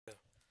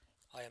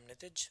I am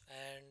Nitij,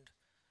 and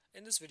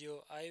in this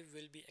video I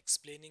will be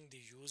explaining the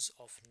use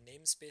of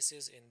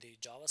namespaces in the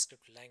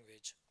JavaScript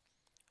language.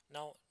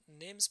 Now,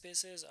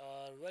 namespaces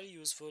are very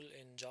useful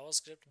in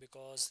JavaScript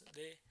because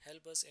they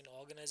help us in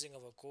organizing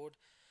our code.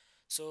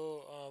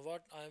 So,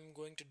 what I'm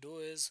going to do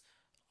is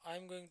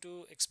I'm going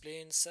to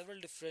explain several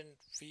different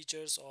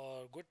features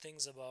or good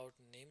things about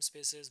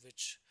namespaces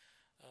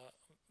uh,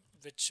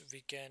 which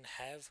we can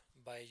have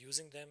by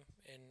using them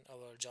in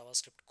our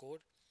JavaScript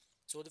code.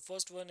 So the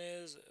first one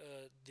is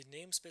the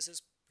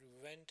namespaces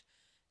prevent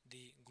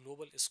the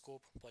global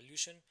scope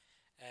pollution,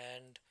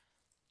 and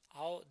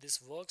how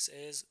this works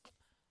is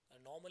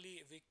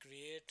normally we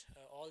create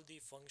all the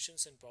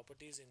functions and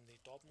properties in the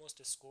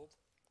topmost scope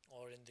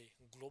or in the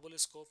global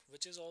scope,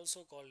 which is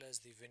also called as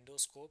the window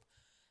scope,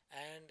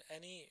 and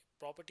any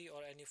property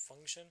or any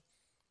function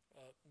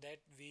that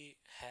we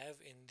have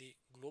in the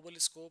global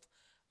scope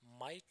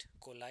might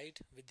collide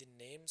with the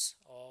names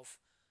of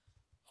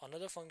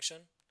another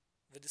function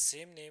with the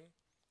same name,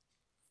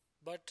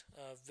 but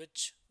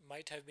which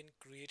might have been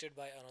created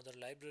by another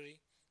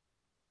library.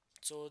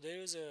 So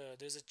there's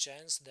a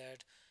chance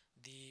that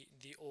the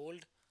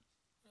old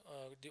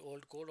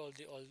code or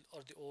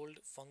the old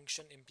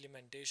function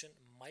implementation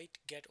might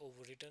get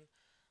overwritten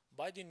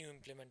by the new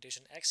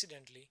implementation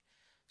accidentally.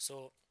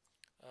 So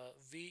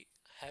we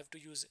have to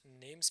use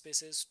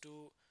namespaces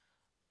to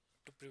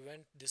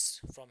prevent this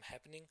from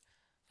happening.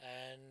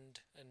 And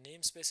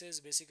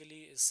namespaces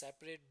basically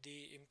separate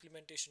the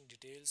implementation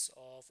details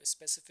of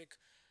specific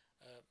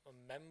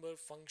member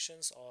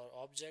functions or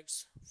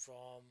objects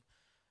from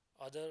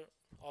other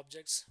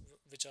objects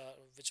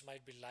which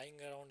might be lying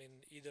around in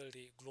either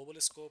the global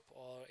scope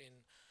or in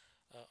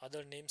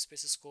other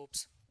namespace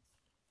scopes.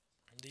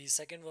 The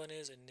second one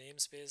is a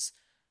namespace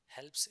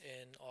helps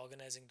in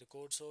organizing the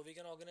code, so we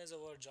can organize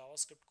our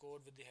JavaScript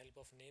code with the help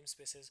of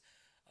namespaces.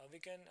 We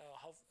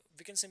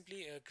can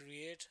simply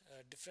create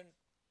different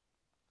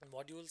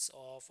modules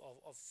of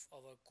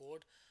our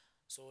code.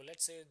 So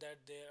let's say that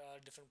there are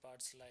different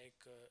parts, like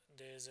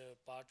there's a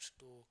part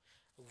to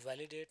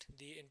validate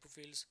the input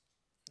fields,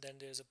 then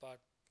there's a part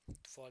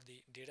for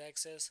the data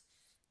access.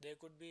 There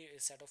could be a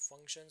set of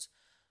functions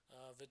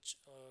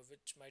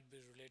which might be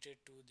related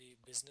to the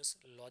business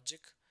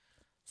logic.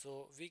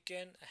 So we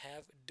can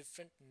have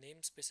different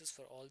namespaces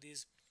for all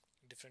these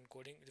different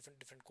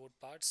code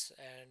parts,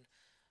 and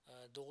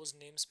those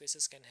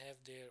namespaces can have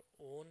their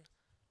own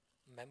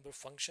member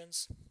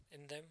functions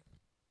in them.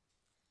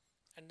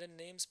 And then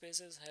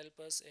namespaces help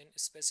us in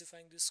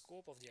specifying the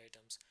scope of the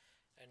items,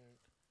 and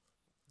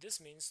this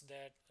means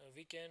that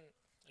we can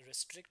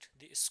restrict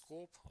the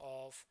scope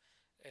of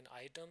an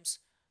items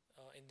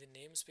in the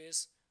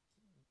namespace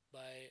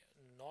by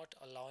not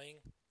allowing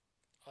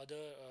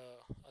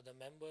other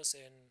members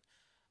in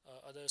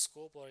other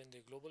scope or in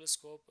the global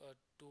scope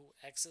to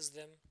access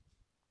them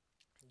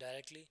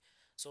directly.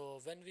 So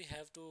when we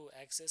have to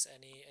access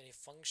any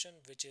function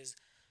which is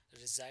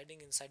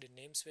residing inside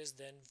a namespace,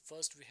 then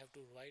first we have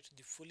to write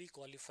the fully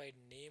qualified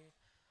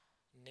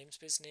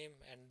namespace name,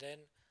 and then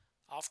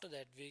after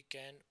that we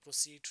can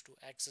proceed to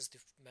access the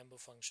member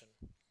function.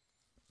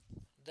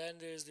 Then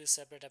there is the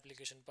separate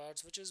application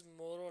parts, which is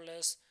more or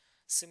less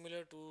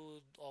similar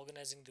to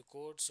organizing the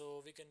code.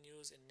 So we can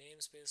use a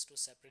namespace to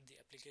separate the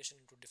application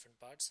into different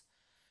parts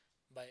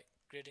by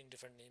creating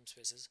different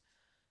namespaces.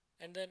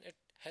 And then it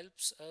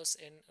helps us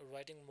in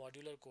writing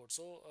modular code.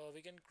 So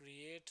we can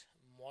create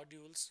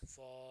modules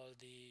for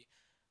the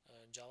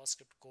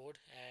JavaScript code,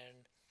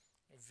 and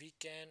we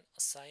can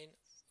assign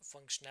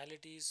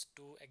functionalities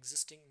to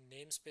existing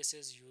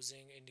namespaces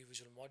using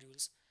individual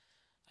modules.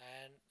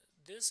 And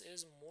this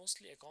is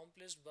mostly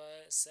accomplished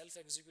by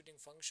self-executing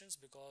functions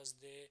because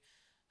they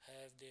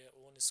have their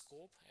own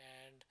scope,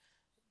 and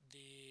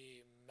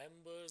the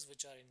members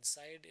which are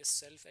inside a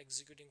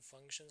self-executing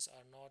functions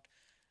are not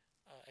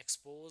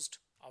exposed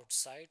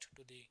outside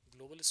to the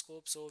global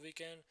scope. So we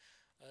can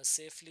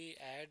safely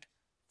add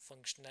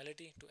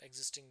functionality to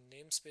existing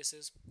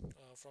namespaces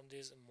from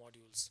these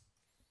modules.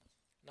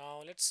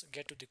 Now let's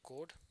get to the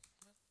code.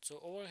 So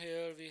over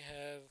here we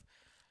have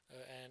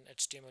an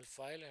HTML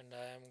file, and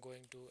I am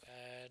going to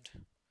add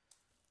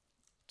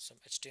some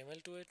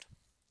HTML to it.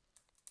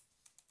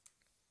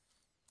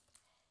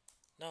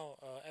 Now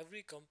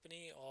every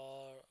company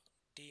or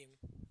team,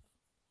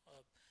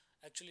 uh,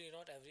 actually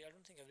not every, I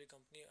don't think every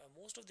company,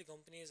 most of the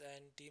companies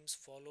and teams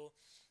follow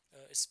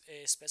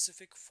a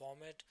specific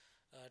format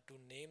to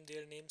name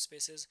their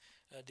namespaces.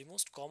 The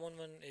most common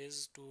one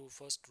is to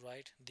first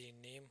write the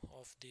name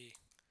of the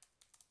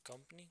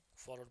company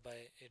followed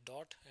by a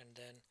dot, and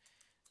then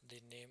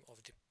the name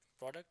of the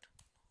product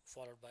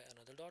followed by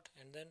another dot,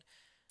 and then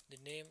the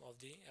name of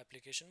the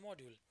application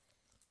module.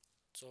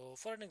 So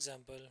for an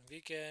example,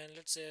 we can,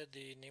 let's say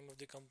the name of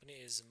the company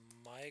is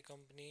my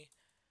company,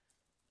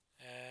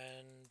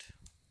 and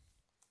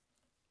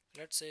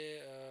let's say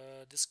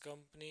this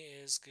company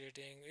is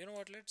creating, you know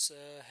what, let's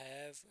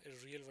have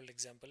a real world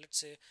example. Let's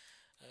say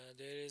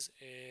there's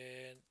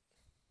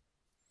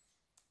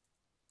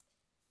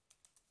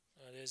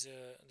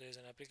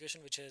an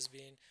application which has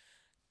been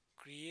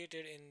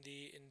created in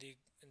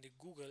the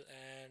Google,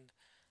 and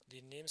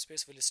the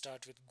namespace will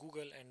start with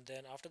Google, and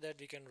then after that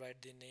we can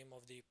write the name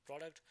of the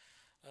product.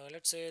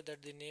 Let's say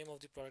that the name of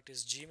the product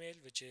is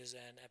Gmail, which is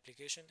an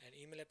application, an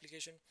email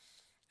application,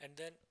 and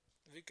then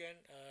we can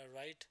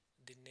write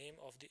the name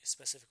of the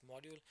specific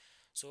module.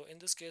 So in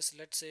this case,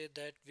 let's say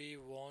that we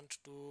want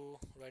to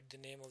write the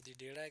name of the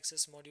data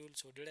access module.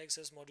 So data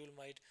access module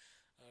might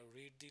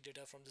read the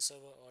data from the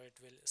server, or it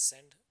will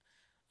send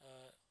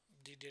uh,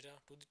 the data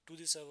to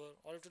the server,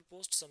 or it will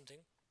post something.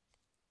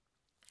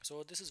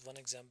 So this is one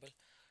example.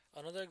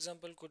 Another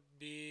example could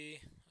be,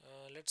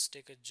 let's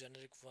take a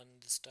generic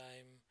one this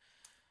time.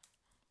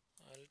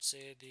 Let's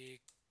say the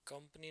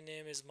company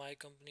name is my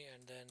company,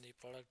 and then the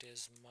product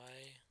is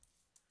my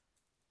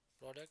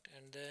product,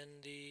 and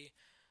then the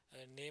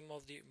name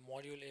of the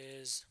module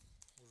is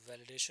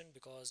validation,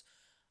 because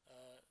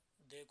uh,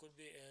 there could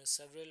be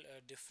several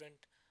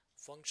different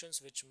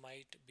functions which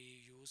might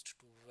be used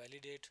to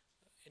validate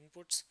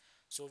inputs.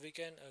 So we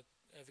can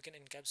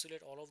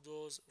encapsulate all of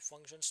those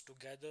functions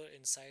together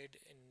inside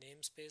in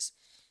namespace,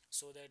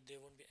 so that they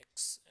won't be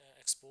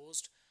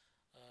exposed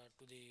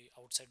to the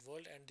outside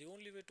world. And the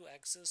only way to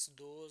access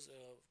those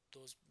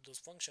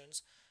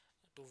functions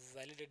to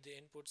validate the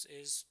inputs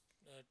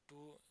to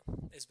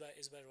is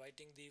by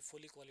writing the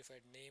fully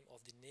qualified name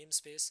of the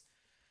namespace,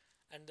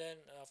 and then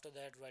after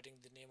that writing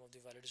the name of the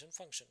validation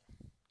function.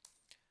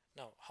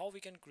 Now, how we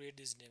can create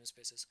these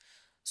namespaces?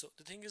 So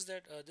the thing is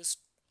that this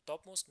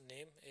topmost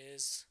name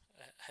is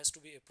has to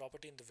be a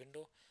property in the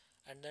window,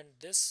 and then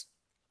this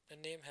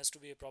name has to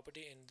be a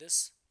property in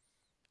this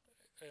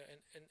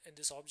in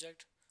this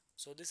object.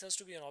 So this has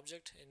to be an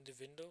object in the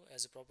window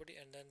as a property,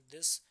 and then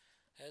this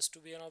has to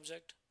be an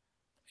object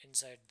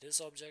inside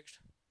this object,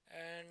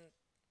 and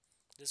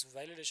this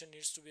validation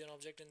needs to be an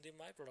object in the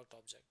my product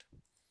object.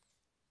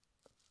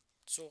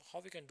 So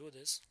how we can do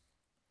this?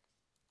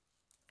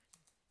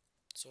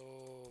 So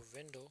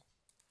window,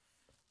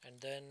 and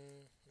then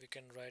we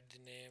can write the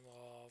name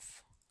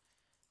of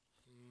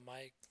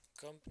my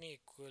company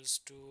equals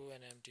to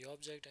an empty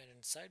object, and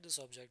inside this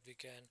object we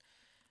can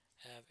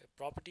have a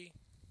property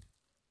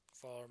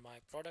for my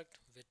product,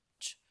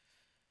 which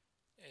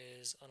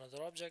is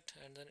another object,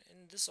 and then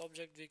in this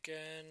object we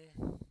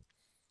can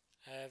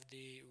have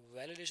the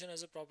validation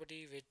as a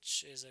property,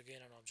 which is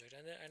again an object.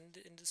 And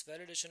in this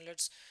validation,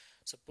 let's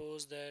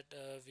suppose that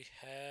we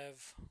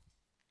have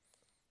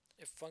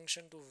a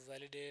function to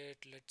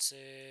validate, let's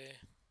say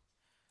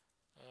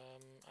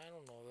I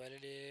don't know,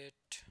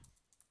 validate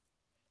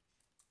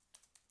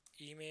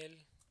email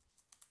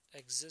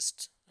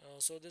exists.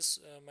 So this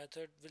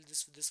method will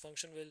this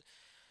function will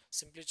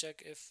simply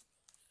check if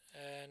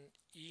an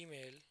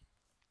email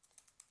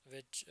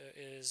which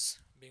is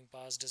being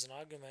passed as an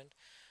argument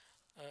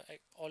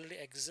already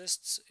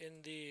exists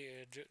in the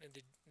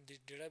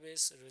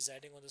database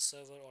residing on the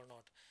server or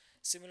not.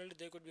 Similarly,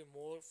 there could be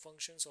more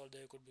functions, or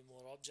there could be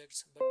more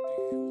objects,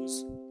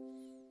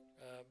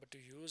 but to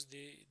use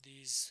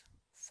these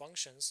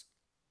functions,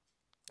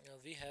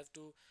 we have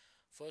to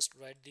first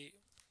write the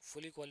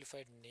fully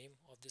qualified name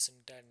of this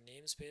entire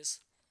namespace,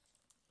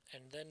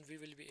 and then we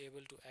will be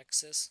able to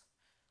access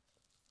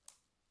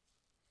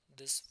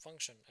this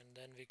function, and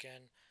then we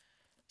can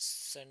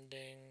send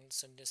in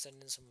some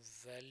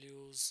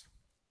values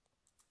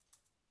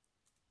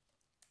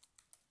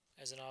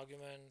as an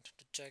argument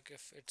to check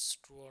if it's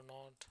true or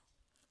not.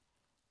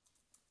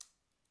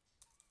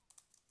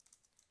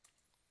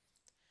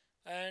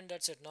 And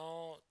that's it.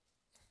 Now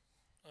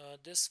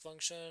this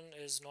function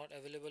is not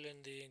available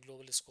in the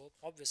global scope,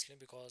 obviously,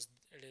 because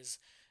it is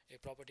a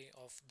property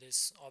of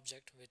this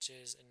object, which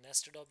is a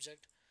nested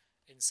object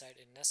inside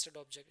a nested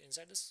object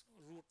inside this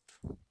root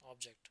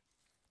object.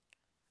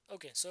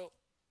 Okay, so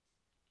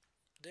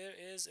there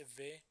is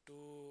a way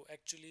to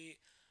actually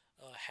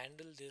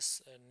handle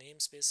this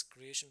namespace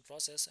creation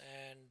process,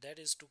 and that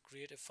is to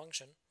create a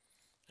function.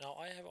 Now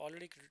I have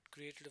already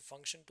created a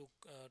function to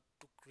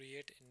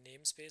create a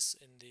namespace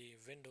in the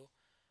window,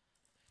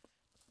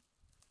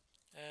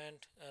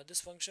 and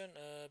this function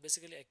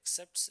basically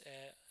accepts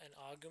an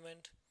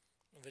argument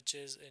which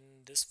is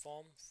in this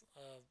form,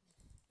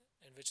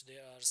 in which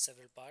there are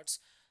several parts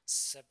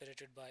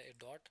separated by a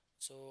dot.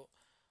 So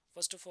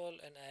first of all,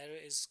 an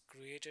array is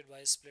created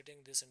by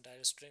splitting this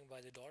entire string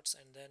by the dots,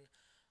 and then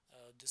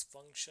this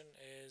function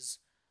is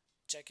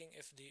checking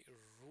if the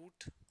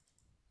root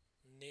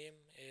name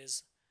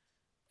is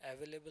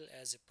available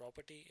as a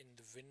property in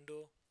the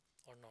window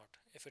or not.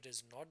 If it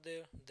is not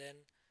there, then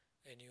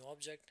a new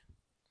object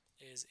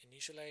is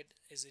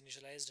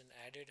initialized and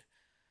added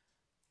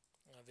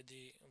with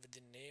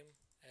the name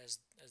as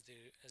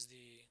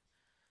the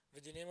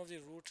with the name of the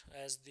root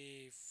as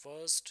the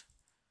first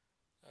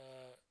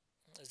uh,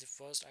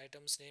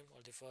 item's name,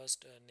 or the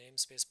first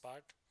namespace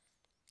part.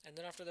 And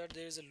then after that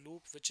there is a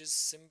loop which is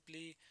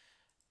simply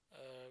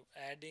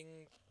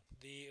adding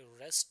the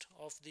rest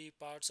of the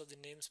parts of the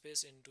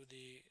namespace into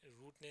the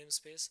root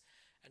namespace,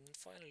 and then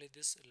finally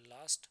this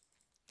last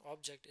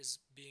object is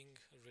being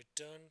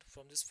returned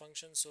from this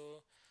function.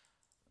 So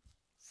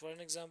for an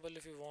example,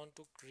 if you want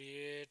to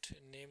create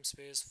a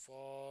namespace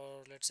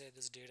for, let's say,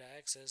 this data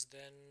access,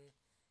 then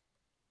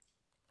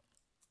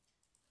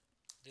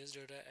this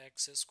data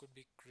access could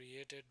be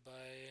created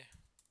by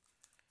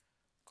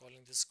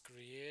calling this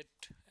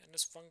create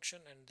ns function,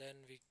 and then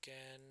we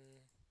can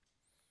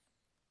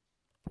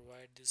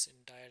provide this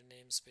entire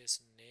namespace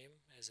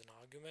name as an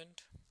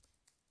argument,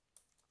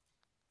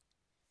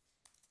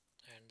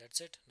 and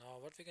that's it. Now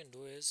what we can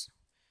do is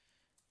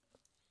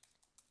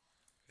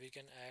we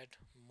can add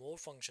more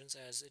functions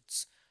as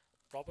its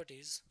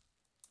properties.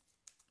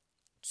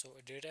 So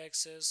a data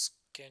access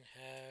can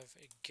have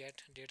a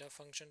get data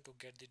function to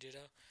get the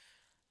data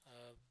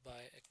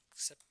by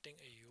accepting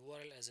a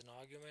URL as an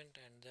argument,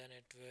 and then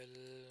it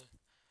will,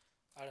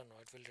 I don't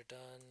know, it will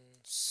return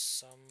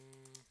some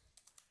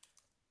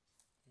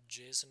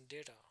JSON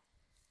data.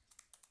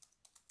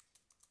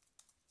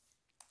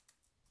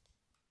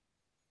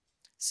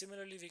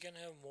 Similarly, we can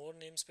have more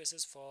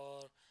namespaces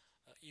for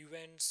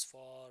events,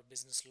 for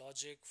business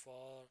logic,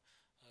 for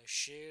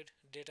shared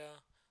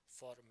data,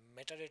 for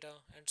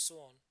metadata, and so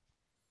on.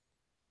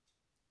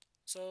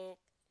 So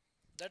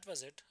that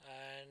was it,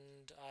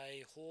 and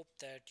I hope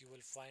that you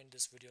will find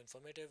this video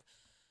informative.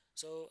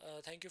 So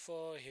thank you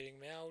for hearing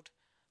me out,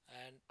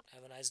 and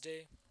have a nice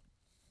day.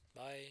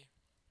 Bye.